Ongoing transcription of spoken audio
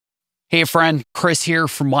Hey friend, Chris here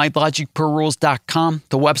from MyLogicProRules.com,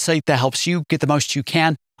 the website that helps you get the most you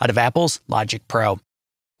can out of Apple's Logic Pro.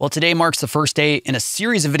 Well, today marks the first day in a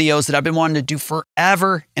series of videos that I've been wanting to do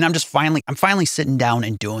forever, and I'm finally sitting down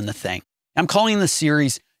and doing the thing. I'm calling the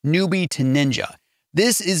series Newbie to Ninja.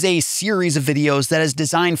 This is a series of videos that is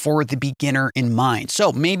designed for the beginner in mind.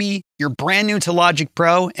 So maybe you're brand new to Logic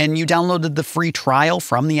Pro and you downloaded the free trial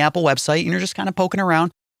from the Apple website and you're just kind of poking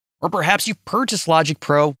around. Or perhaps you've purchased Logic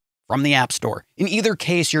Pro from the App Store. In either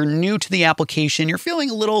case, you're new to the application. You're feeling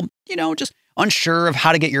a little, just unsure of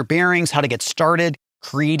how to get your bearings, how to get started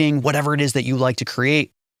creating whatever it is that you like to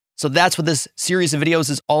create. So that's what this series of videos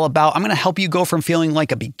is all about. I'm going to help you go from feeling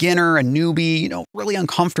like a beginner, a newbie, really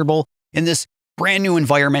uncomfortable in this brand new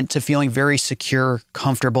environment to feeling very secure,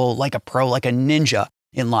 comfortable, like a pro, like a ninja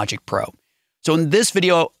in Logic Pro. So in this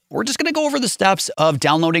video, we're just going to go over the steps of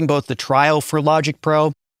downloading both the trial for Logic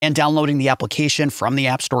Pro and downloading the application from the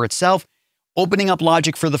App Store itself, opening up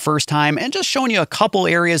Logic for the first time, and just showing you a couple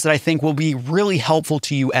areas that I think will be really helpful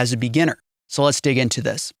to you as a beginner. So let's dig into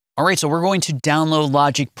this. All right, so we're going to download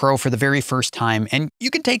Logic Pro for the very first time, and you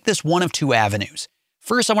can take this one of two avenues.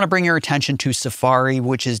 First, I want to bring your attention to Safari,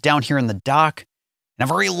 which is down here in the dock. And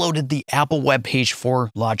I've already loaded the Apple webpage for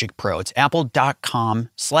Logic Pro. It's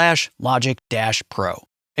apple.com/logic-pro.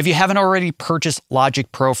 If you haven't already purchased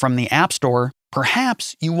Logic Pro from the App Store,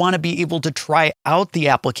 perhaps you want to be able to try out the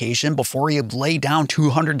application before you lay down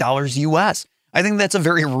 $200 US. I think that's a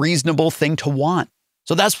very reasonable thing to want.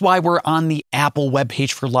 So that's why we're on the Apple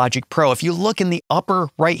webpage for Logic Pro. If you look in the upper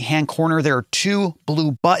right-hand corner, there are two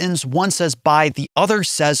blue buttons. One says buy, the other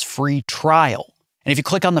says free trial. And if you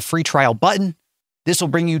click on the free trial button, this will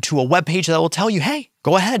bring you to a webpage that will tell you, hey,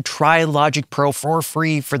 go ahead, try Logic Pro for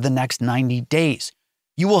free for the next 90 days.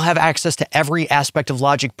 You will have access to every aspect of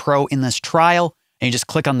Logic Pro in this trial, and you just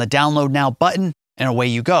click on the download now button and away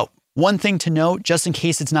you go. One thing to note, just in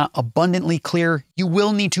case it's not abundantly clear, you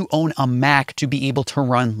will need to own a Mac to be able to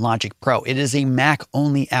run Logic Pro. It is a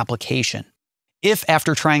Mac-only application. If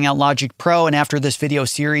after trying out Logic Pro and after this video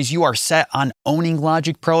series, you are set on owning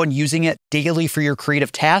Logic Pro and using it daily for your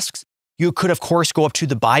creative tasks, you could, of course, go up to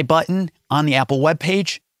the buy button on the Apple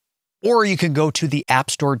webpage, or you can go to the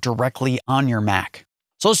App Store directly on your Mac.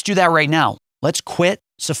 So let's do that right now. Let's quit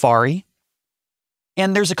Safari.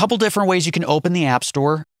 And there's a couple different ways you can open the App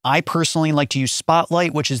Store. I personally like to use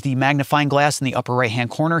Spotlight, which is the magnifying glass in the upper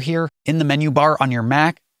right-hand corner here in the menu bar on your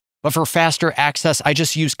Mac. But for faster access, I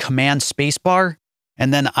just use Command Spacebar,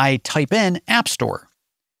 and then I type in App Store.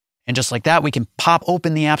 And just like that, we can pop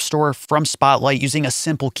open the App Store from Spotlight using a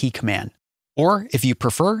simple key command. Or if you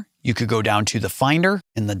prefer, you could go down to the Finder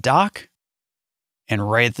in the dock. And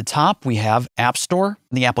right at the top, we have App Store,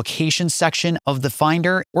 the application section of the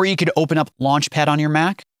Finder, or you could open up Launchpad on your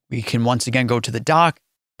Mac. We can once again go to the dock,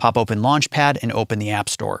 pop open Launchpad, and open the App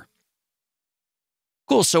Store.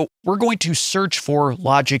 Cool, so we're going to search for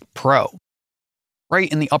Logic Pro. Right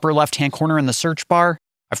in the upper left-hand corner in the search bar,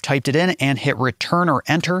 I've typed it in and hit return or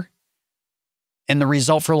enter. And the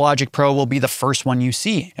result for Logic Pro will be the first one you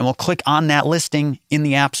see, and we'll click on that listing in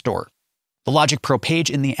the App Store. The Logic Pro page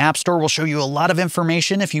in the App Store will show you a lot of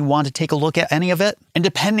information if you want to take a look at any of it. And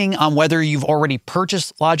depending on whether you've already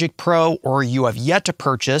purchased Logic Pro or you have yet to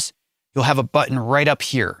purchase, you'll have a button right up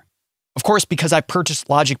here. Of course, because I purchased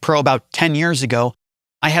Logic Pro about 10 years ago,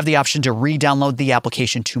 I have the option to re-download the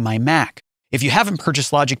application to my Mac. If you haven't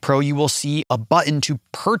purchased Logic Pro, you will see a button to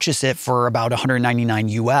purchase it for about $199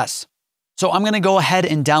 US. So I'm going to go ahead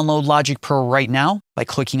and download Logic Pro right now by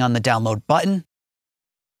clicking on the download button.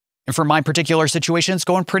 And for my particular situation, it's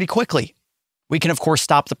going pretty quickly. We can, of course,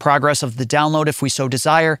 stop the progress of the download if we so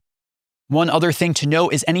desire. One other thing to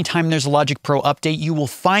note is anytime there's a Logic Pro update, you will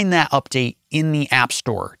find that update in the App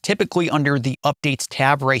Store, typically under the Updates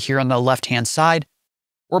tab right here on the left-hand side,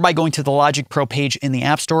 or by going to the Logic Pro page in the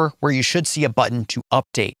App Store where you should see a button to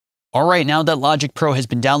update. All right, now that Logic Pro has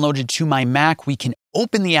been downloaded to my Mac, we can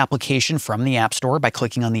open the application from the App Store by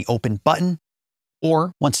clicking on the Open button.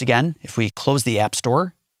 Or, once again, if we close the App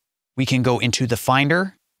Store, we can go into the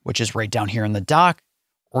Finder, which is right down here in the dock,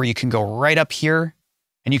 or you can go right up here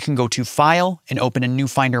and you can go to File and open a new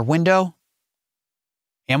Finder window.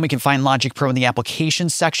 And we can find Logic Pro in the application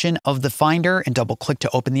section of the Finder and double click to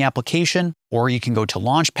open the application, or you can go to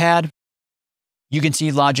Launchpad. You can see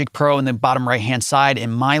Logic Pro in the bottom right-hand side. In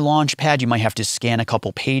my Launchpad, you might have to scan a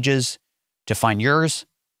couple pages to find yours.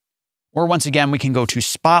 Or once again, we can go to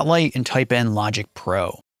Spotlight and type in Logic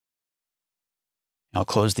Pro. I'll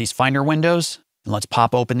close these Finder windows and let's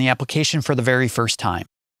pop open the application for the very first time.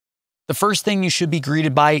 The first thing you should be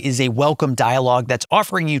greeted by is a welcome dialog that's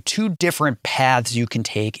offering you two different paths you can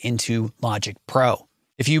take into Logic Pro.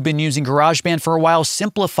 If you've been using GarageBand for a while,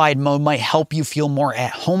 simplified mode might help you feel more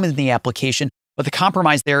at home in the application, but the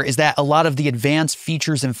compromise there is that a lot of the advanced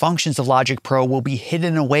features and functions of Logic Pro will be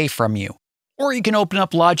hidden away from you. Or you can open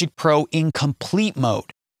up Logic Pro in complete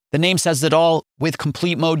mode. The name says it all. With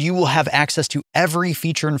complete mode, you will have access to every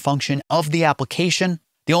feature and function of the application.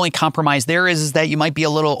 The only compromise there is that you might be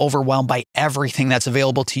a little overwhelmed by everything that's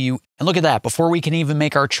available to you. And look at that, before we can even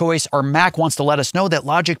make our choice, our Mac wants to let us know that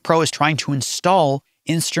Logic Pro is trying to install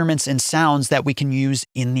instruments and sounds that we can use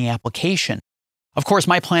in the application. Of course,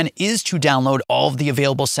 my plan is to download all of the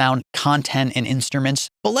available sound, content, and instruments,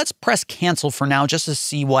 but let's press cancel for now just to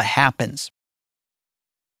see what happens.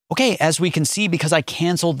 Okay, as we can see, because I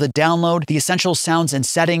canceled the download, the essential sounds and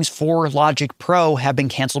settings for Logic Pro have been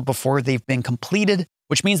canceled before they've been completed,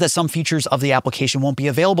 which means that some features of the application won't be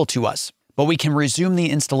available to us. But we can resume the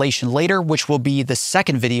installation later, which will be the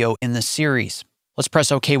second video in this series. Let's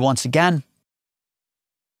press OK once again.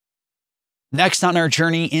 Next on our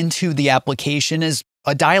journey into the application is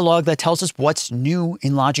a dialog that tells us what's new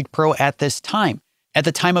in Logic Pro at this time. At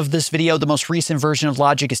the time of this video, the most recent version of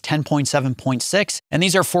Logic is 10.7.6, and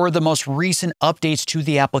these are for the most recent updates to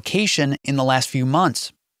the application in the last few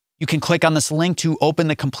months. You can click on this link to open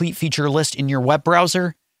the complete feature list in your web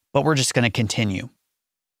browser, but we're just going to continue.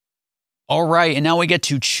 All right, and now we get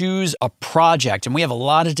to choose a project, and we have a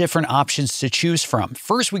lot of different options to choose from.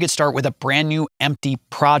 First, we could start with a brand new empty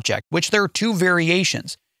project, which there are two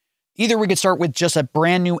variations. Either we could start with just a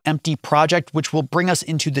brand new empty project, which will bring us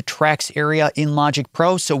into the tracks area in Logic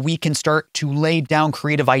Pro, so we can start to lay down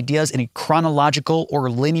creative ideas in a chronological or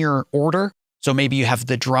linear order. So maybe you have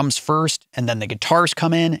the drums first, and then the guitars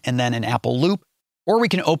come in, and then an Apple loop. Or we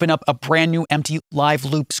can open up a brand new empty Live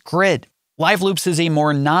Loops grid. Live Loops is a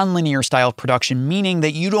more non-linear style of production, meaning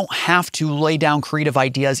that you don't have to lay down creative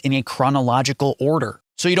ideas in a chronological order.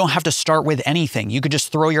 So you don't have to start with anything. You could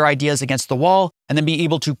just throw your ideas against the wall and then be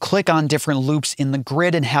able to click on different loops in the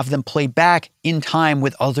grid and have them play back in time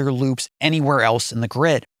with other loops anywhere else in the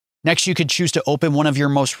grid. Next, you could choose to open one of your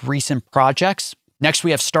most recent projects. Next,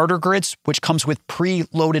 we have starter grids, which comes with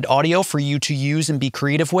pre-loaded audio for you to use and be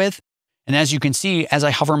creative with. And as you can see, as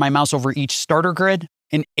I hover my mouse over each starter grid,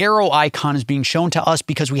 an arrow icon is being shown to us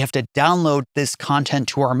because we have to download this content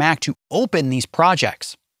to our Mac to open these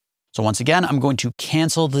projects. So once again, I'm going to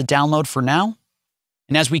cancel the download for now.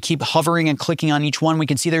 And as we keep hovering and clicking on each one, we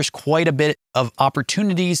can see there's quite a bit of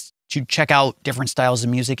opportunities to check out different styles of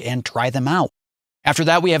music and try them out. After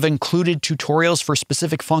that, we have included tutorials for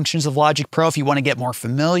specific functions of Logic Pro if you want to get more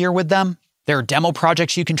familiar with them. There are demo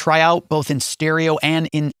projects you can try out both in stereo and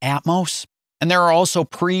in Atmos. And there are also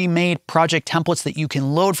pre-made project templates that you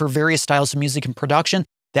can load for various styles of music and production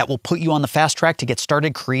that will put you on the fast track to get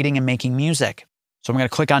started creating and making music. So I'm going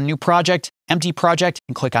to click on New Project, Empty Project,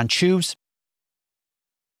 and click on Choose.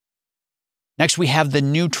 Next, we have the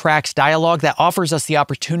New Tracks dialog that offers us the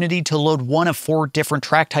opportunity to load one of 4 different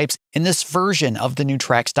track types in this version of the New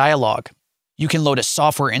Tracks dialog. You can load a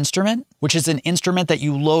software instrument, which is an instrument that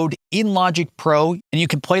you load in Logic Pro, and you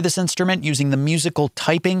can play this instrument using the musical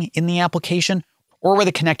typing in the application or with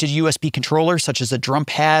a connected USB controller such as a drum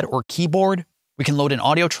pad or keyboard. We can load an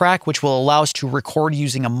audio track, which will allow us to record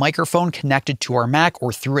using a microphone connected to our Mac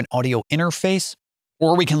or through an audio interface.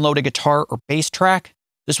 Or we can load a guitar or bass track.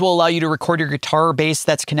 This will allow you to record your guitar or bass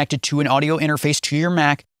that's connected to an audio interface to your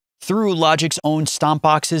Mac through Logic's own stomp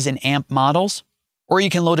boxes and amp models. Or you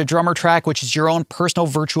can load a drummer track, which is your own personal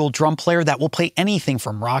virtual drum player that will play anything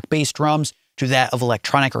from rock-based drums to that of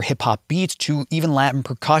electronic or hip-hop beats to even Latin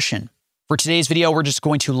percussion. For today's video, we're just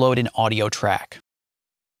going to load an audio track.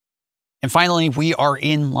 And finally, we are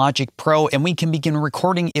in Logic Pro and we can begin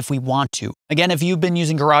recording if we want to. Again, if you've been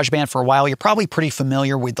using GarageBand for a while, you're probably pretty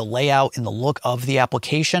familiar with the layout and the look of the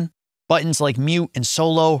application. Buttons like mute and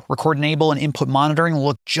solo, record enable, and input monitoring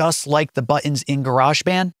look just like the buttons in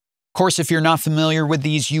GarageBand. Of course, if you're not familiar with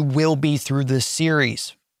these, you will be through this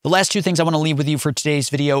series. The last 2 things I want to leave with you for today's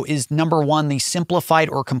video is number 1, the simplified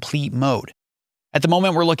or complete mode. At the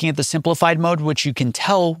moment, we're looking at the simplified mode, which you can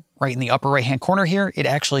tell right in the upper right-hand corner here, it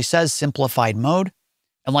actually says simplified mode.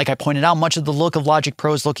 And like I pointed out, much of the look of Logic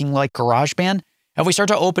Pro is looking like GarageBand. If we start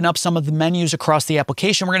to open up some of the menus across the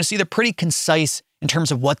application, we're going to see they're pretty concise in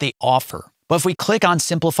terms of what they offer. But if we click on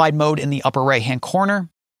simplified mode in the upper right-hand corner,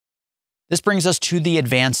 this brings us to the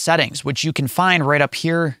advanced settings, which you can find right up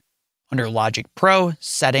here under Logic Pro,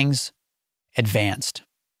 Settings, Advanced.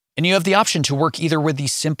 And you have the option to work either with the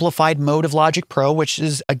simplified mode of Logic Pro, which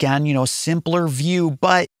is, again, simpler view,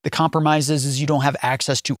 but the compromise is you don't have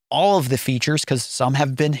access to all of the features because some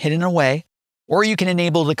have been hidden away. Or you can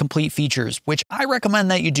enable the complete features, which I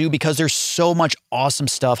recommend that you do because there's so much awesome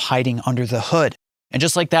stuff hiding under the hood. And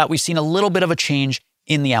just like that, we've seen a little bit of a change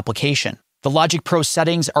in the application. The Logic Pro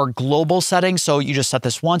settings are global settings, so you just set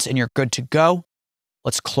this once and you're good to go.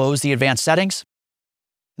 Let's close the advanced settings.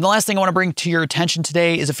 And the last thing I want to bring to your attention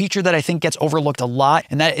today is a feature that I think gets overlooked a lot,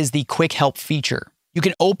 and that is the Quick Help feature. You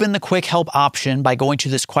can open the Quick Help option by going to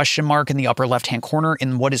this question mark in the upper left-hand corner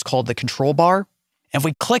in what is called the control bar. And if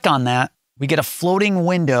we click on that, we get a floating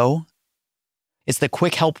window. It's the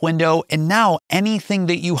Quick Help window. And now anything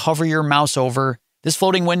that you hover your mouse over, this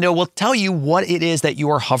floating window will tell you what it is that you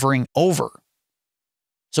are hovering over.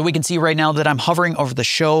 So we can see right now that I'm hovering over the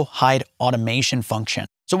Show Hide Automation function.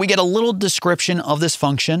 So we get a little description of this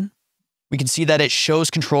function. We can see that it shows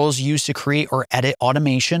controls used to create or edit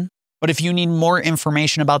automation. But if you need more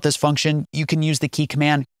information about this function, you can use the key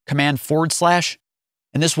command /,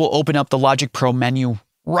 and this will open up the Logic Pro menu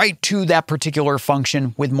right to that particular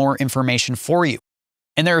function with more information for you.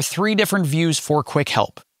 And there are 3 different views for Quick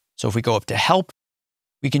Help. So if we go up to Help,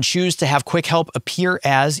 we can choose to have Quick Help appear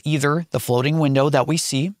as either the floating window that we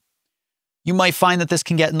see. You might find that this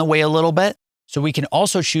can get in the way a little bit. So we can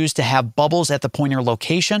also choose to have bubbles at the pointer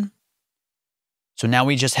location. So now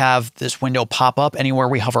we just have this window pop up anywhere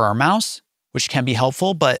we hover our mouse, which can be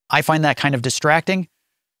helpful, but I find that kind of distracting.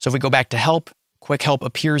 So if we go back to Help, Quick Help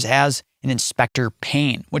appears as an inspector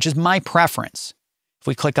pane, which is my preference. If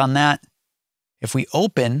we click on that, if we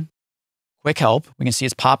open Quick Help, we can see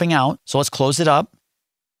it's popping out. So let's close it up.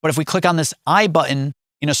 But if we click on this I button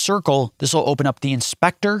in a circle, this will open up the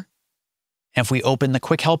inspector. And if we open the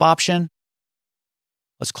Quick Help option,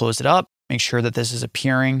 let's close it up, make sure that this is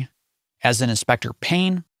appearing as an inspector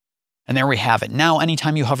pane. And there we have it. Now,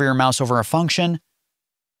 anytime you hover your mouse over a function,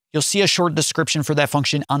 you'll see a short description for that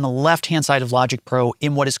function on the left-hand side of Logic Pro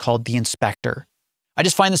in what is called the inspector. I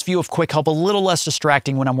just find this view of Quick Help a little less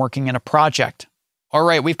distracting when I'm working in a project. All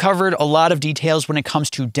right, we've covered a lot of details when it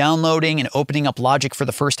comes to downloading and opening up Logic for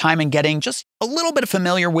the first time and getting just a little bit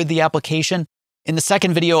familiar with the application. In the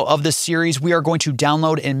second video of this series, we are going to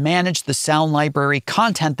download and manage the sound library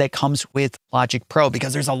content that comes with Logic Pro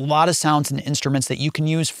because there's a lot of sounds and instruments that you can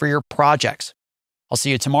use for your projects. I'll see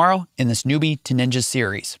you tomorrow in this Newbie to Ninja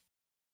series.